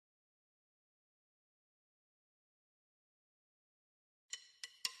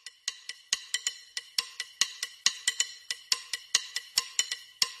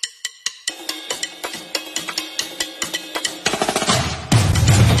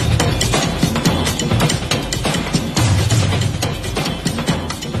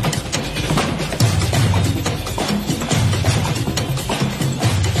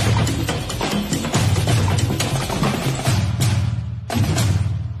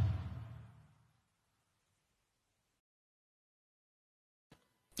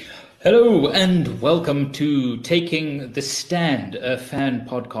Hello and welcome to Taking the Stand, a fan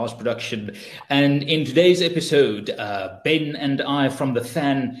podcast production. And in today's episode, Ben and I from the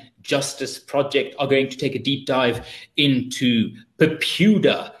Fan Justice Project are going to take a deep dive into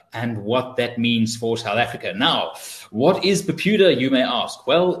Pepuda and what that means for South Africa. Now, what is Pepuda, you may ask?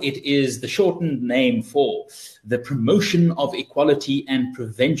 Well, it is the shortened name for the Promotion of Equality and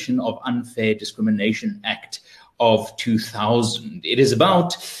Prevention of Unfair Discrimination Act of 2000. It is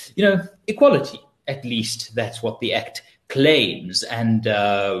about, equality. At least that's what the Act claims. And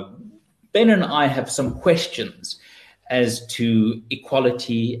Ben and I have some questions as to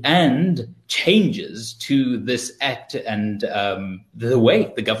equality and changes to this Act and the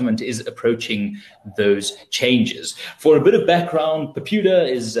way the government is approaching those changes. For a bit of background, Pepuda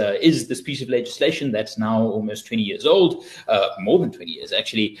is this piece of legislation that's now almost 20 years old, more than 20 years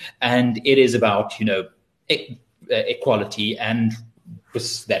actually, and it is about, equality, and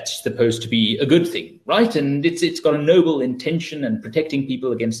that's supposed to be a good thing, right? And it's got a noble intention, and protecting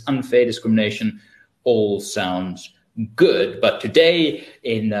people against unfair discrimination all sounds good. But today,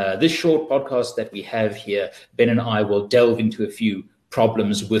 in this short podcast that we have here, Ben and I will delve into a few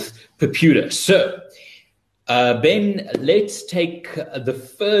problems with Pepuda. So, Ben, let's take the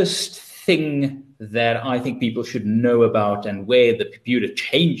first thing that I think people should know about and where the Pepuda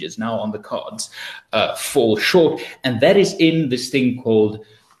changes now on the cards fall short. And that is in this thing called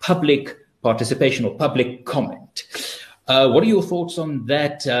public participation or public comment. What are your thoughts on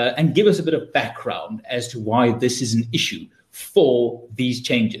that? And give us a bit of background as to why this is an issue for these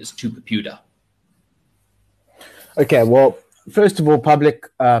changes to Pepuda. Okay, well, first of all, public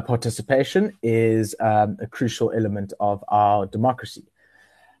participation is a crucial element of our democracy.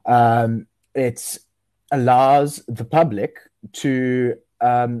 It allows the public to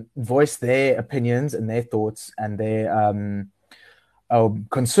voice their opinions and their thoughts and their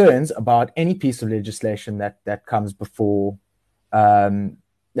concerns about any piece of legislation that comes before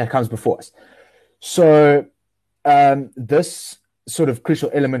us. So this sort of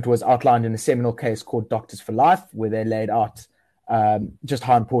crucial element was outlined in a seminal case called Doctors for Life, where they laid out just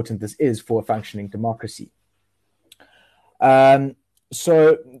how important this is for a functioning democracy.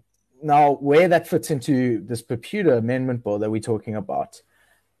 So now, where that fits into this Pepuda amendment bill that we're talking about,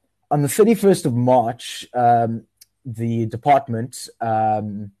 on the 31st of March, the department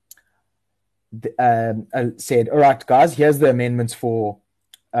said, all right, guys, here's the amendments for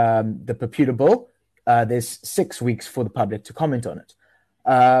the Pepuda bill. There's 6 weeks for the public to comment on it.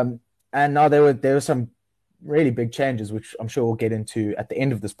 And now there were some really big changes, which I'm sure we'll get into at the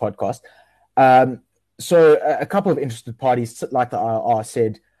end of this podcast. So a couple of interested parties, like the IRR,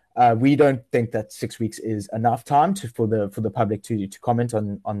 said, we don't think that 6 weeks is enough time for the public to comment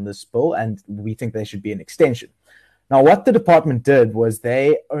on this bill, and we think there should be an extension. Now, what the department did was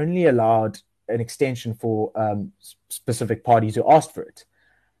they only allowed an extension for specific parties who asked for it,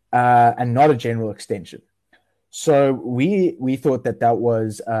 and not a general extension. So we thought that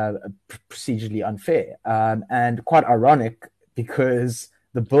was procedurally unfair and quite ironic, because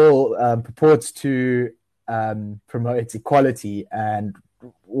the bill purports to promote equality, and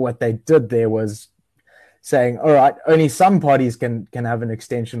what they did there was saying, all right, only some parties can have an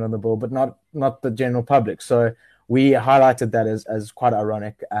extension on the bill, but not the general public. So we highlighted that as quite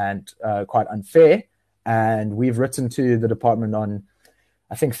ironic and quite unfair. And we've written to the department on,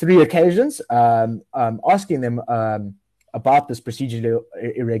 I think, 3 occasions, asking them about this procedural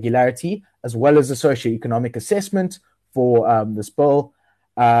irregularity, as well as a socioeconomic assessment for this bill.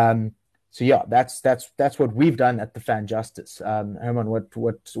 So yeah, that's what we've done at the Fan Justice. Herman,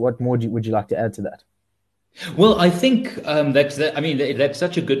 what more would you like to add to that? Well, I think that's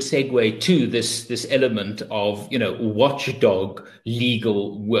such a good segue to this element of watchdog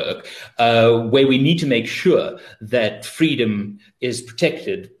legal work, where we need to make sure that freedom is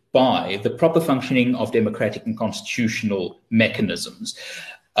protected by the proper functioning of democratic and constitutional mechanisms.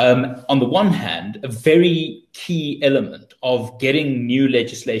 On the one hand, a very key element of getting new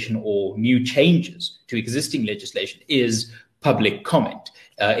legislation or new changes to existing legislation is public comment,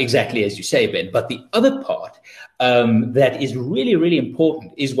 exactly as you say, Ben. But the other part that is really, really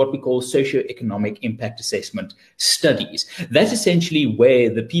important is what we call socioeconomic impact assessment studies. That's essentially where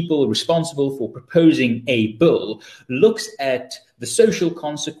the people responsible for proposing a bill looks at the social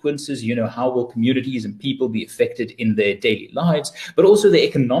consequences, how will communities and people be affected in their daily lives, but also the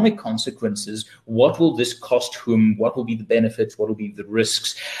economic consequences. What will this cost whom? What will be the benefits? What will be the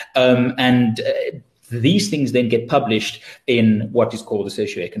risks? These things then get published in what is called a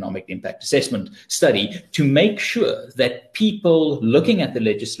socioeconomic impact assessment study to make sure that people looking at the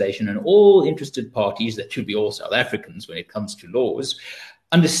legislation and all interested parties, that should be all South Africans when it comes to laws,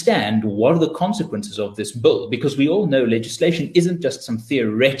 understand what are the consequences of this bill, because we all know legislation isn't just some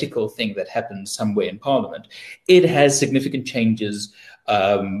theoretical thing that happens somewhere in Parliament. It has significant changes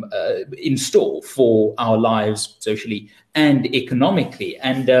in store for our lives socially and economically.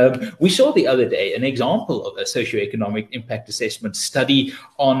 And we saw the other day an example of a socioeconomic impact assessment study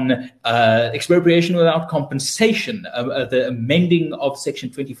on expropriation without compensation, the amending of Section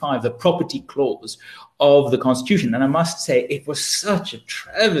 25, the property clause of the Constitution. And I must say, it was such a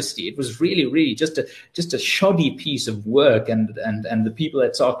travesty. It was really, really just a shoddy piece of work. And the people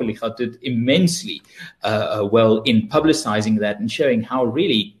at Sake Liga did immensely well in publicizing that and showing how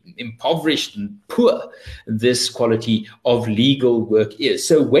really impoverished and poor this quality of legal work is.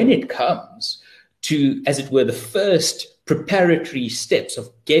 So when it comes to, as it were, the first preparatory steps of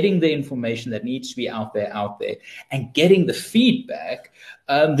getting the information that needs to be out there, and getting the feedback,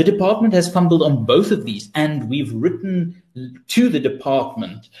 the department has fumbled on both of these. And we've written to the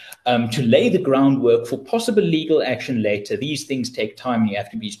department to lay the groundwork for possible legal action later. These things take time. You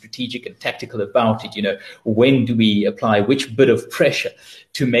have to be strategic and tactical about it. You know, when do we apply which bit of pressure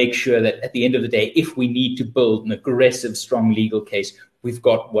to make sure that at the end of the day, if we need to build an aggressive, strong legal case, we've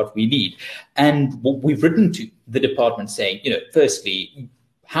got what we need. And we've written to the department saying, you know, firstly,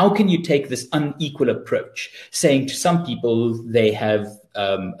 how can you take this unequal approach, saying to some people they have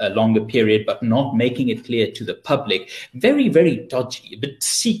a longer period, but not making it clear to the public? Very, very dodgy, a bit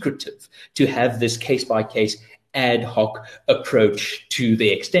secretive to have this case-by-case ad hoc approach to the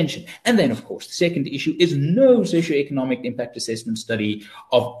extension. And then, of course, the second issue is no socioeconomic impact assessment study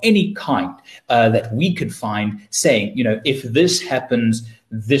of any kind that we could find saying, you know, if this happens,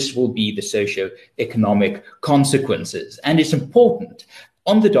 this will be the socioeconomic consequences. And it's important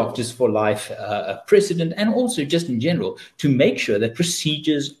on the Doctors for Life precedent, and also just in general, to make sure that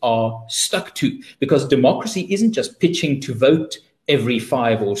procedures are stuck to, because democracy isn't just pitching to vote every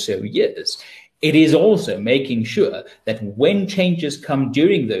 5 or so years. It is also making sure that when changes come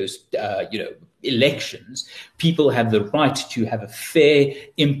during those, elections, people have the right to have a fair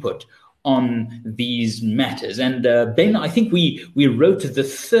input on these matters. And Ben, I think we wrote the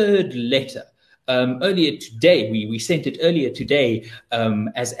third letter earlier today. We sent it earlier today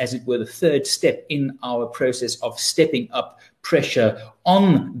as it were the third step in our process of stepping up pressure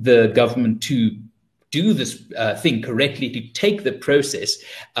on the government to do this thing correctly, to take the process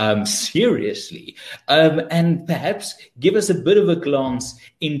seriously, and perhaps give us a bit of a glance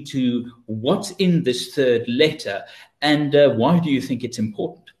into what's in this third letter and why do you think it's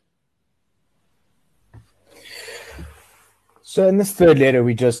important? So in this third letter,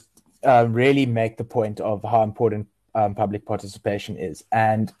 we just really make the point of how important public participation is.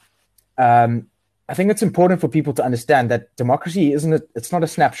 And I think it's important for people to understand that democracy it's not a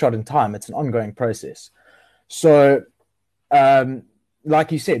snapshot in time, it's an ongoing process. So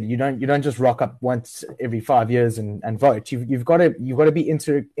like you said, you don't just rock up once every 5 years and vote. You've got to be you've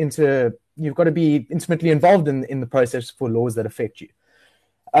got to be intimately involved in the process for laws that affect you.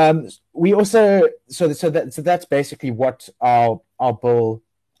 We also that's basically what our bill,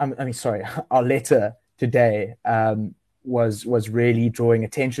 our letter today was really drawing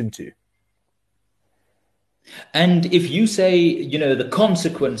attention to. And if you say, the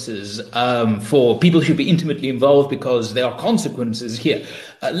consequences for people should be intimately involved because there are consequences here,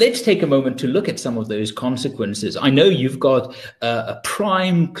 let's take a moment to look at some of those consequences. I know you've got a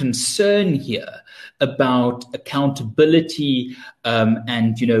prime concern here about accountability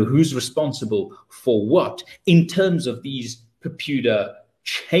and, who's responsible for what in terms of these PEPUDA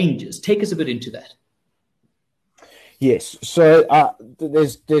changes. Take us a bit into that. Yes. So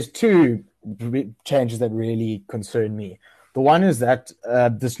there's two changes that really concern me. The one is that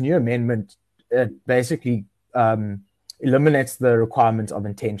this new amendment basically eliminates the requirement of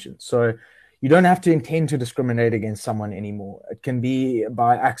intention. So you don't have to intend to discriminate against someone anymore. It can be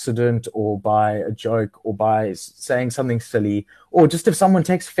by accident or by a joke or by saying something silly or just if someone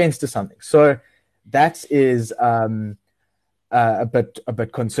takes offense to something. So that is a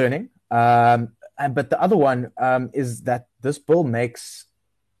bit concerning. But the other one is that this bill makes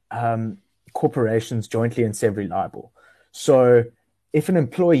corporations jointly and severally liable. So if an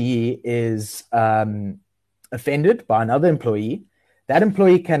employee is offended by another employee, that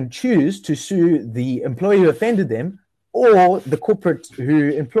employee can choose to sue the employee who offended them or the corporate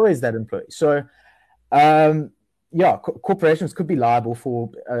who employs that employee. So, corporations could be liable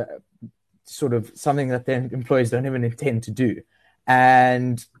for sort of something that their employees don't even intend to do.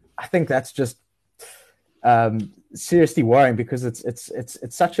 And I think that's just seriously worrying because it's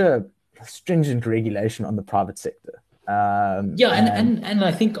such a stringent regulation on the private sector. And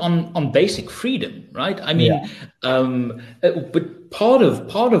I think on basic freedom, right? I mean, but part of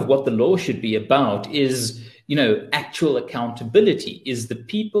what the law should be about is, actual accountability. Is the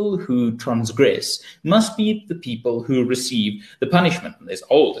people who transgress must be the people who receive the punishment. And there's a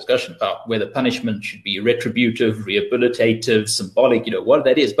whole discussion about whether punishment should be retributive, rehabilitative, symbolic, what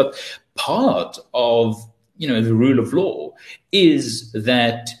that is. But part of the rule of law is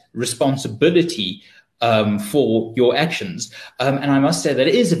that responsibility for your actions. And I must say that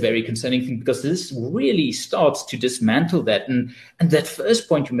it is a very concerning thing, because this really starts to dismantle that. And that first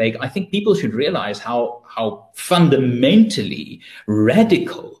point you make, I think people should realize how fundamentally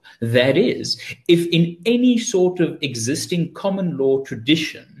radical that is. If in any sort of existing common law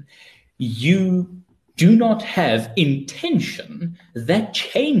tradition, you do not have intention, that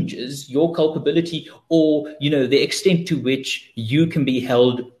changes your culpability or, the extent to which you can be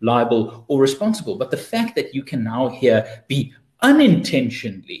held liable or responsible. But the fact that you can now here be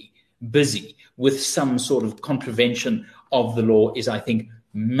unintentionally busy with some sort of contravention of the law is, I think,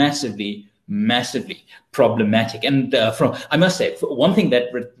 massively problematic. And I must say, one thing that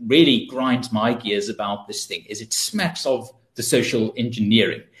really grinds my gears about this thing is it smacks of the social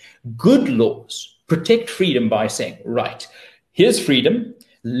engineering. Good laws protect freedom by saying, right, here's freedom,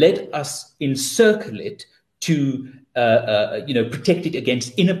 let us encircle it to protect it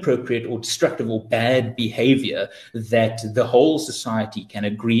against inappropriate or destructive or bad behavior that the whole society can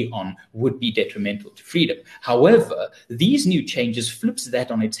agree on would be detrimental to freedom. However, these new changes flips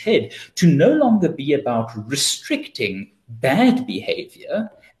that on its head to no longer be about restricting bad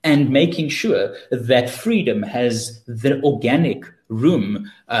behavior and making sure that freedom has the organic room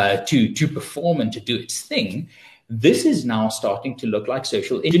to perform and to do its thing. This is now starting to look like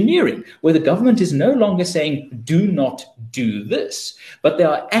social engineering, where the government is no longer saying, do not do this, but they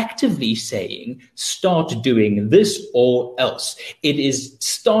are actively saying, start doing this or else. It is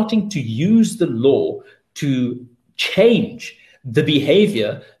starting to use the law to change the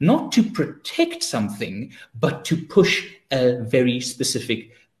behavior, not to protect something, but to push a very specific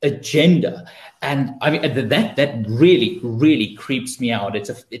agenda. And I mean, that really creeps me out.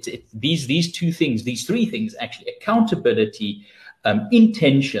 It's these three things actually: accountability,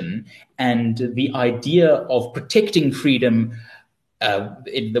 intention, and the idea of protecting freedom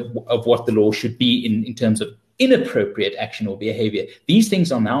of what the law should be in terms of inappropriate action or behavior. These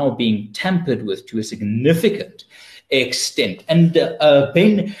things are now being tampered with to a significant extent. And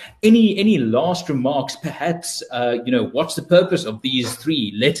Ben, any last remarks? Perhaps what's the purpose of these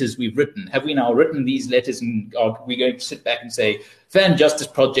three letters we've written? Have we now written these letters, and are we going to sit back and say, Fan Justice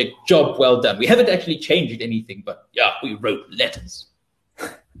Project, job well done? We haven't actually changed anything, but yeah, we wrote letters.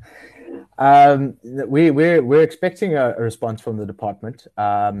 We're expecting a response from the department,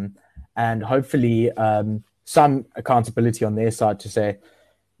 and hopefully some accountability on their side to say,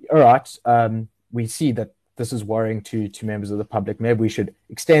 all right, we see that this is worrying to members of the public. Maybe we should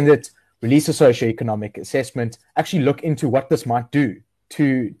extend it, release a socioeconomic assessment, actually look into what this might do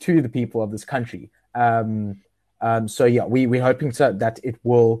to the people of this country. So yeah, we're hoping that it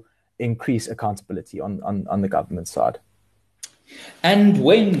will increase accountability on the government side. And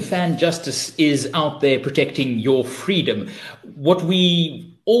when Fan Justice is out there protecting your freedom, what we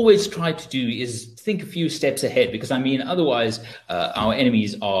always try to do is think a few steps ahead, because I mean, otherwise our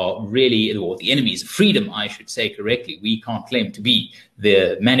enemies are really, or the enemies of freedom, I should say correctly. We can't claim to be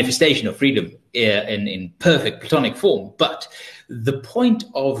the manifestation of freedom in perfect platonic form. But the point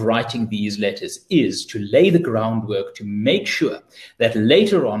of writing these letters is to lay the groundwork to make sure that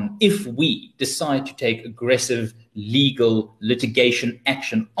later on, if we decide to take aggressive legal litigation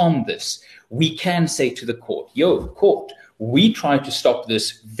action on this, we can say to the court, court, we tried to stop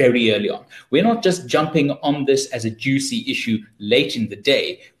this very early on. We're not just jumping on this as a juicy issue late in the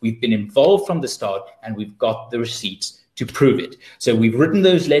day. We've been involved from the start, and we've got the receipts to prove it. So we've written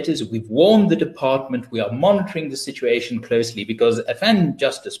those letters. We've warned the department. We are monitoring the situation closely, because at Fan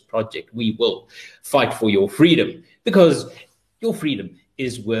Justice Project, we will fight for your freedom, because your freedom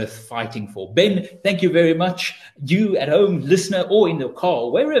is worth fighting for. Ben, thank you very much. You at home, listener, or in the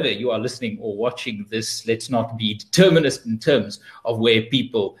car, wherever you are listening or watching this, let's not be determinist in terms of where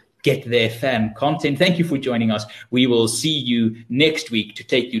people get their fan content. Thank you for joining us. We will see you next week to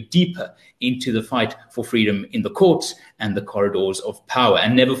take you deeper into the fight for freedom in the courts and the corridors of power.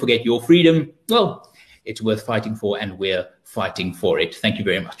 And never forget, your freedom, well, it's worth fighting for, and we're fighting for it. Thank you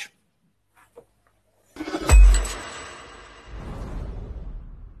very much.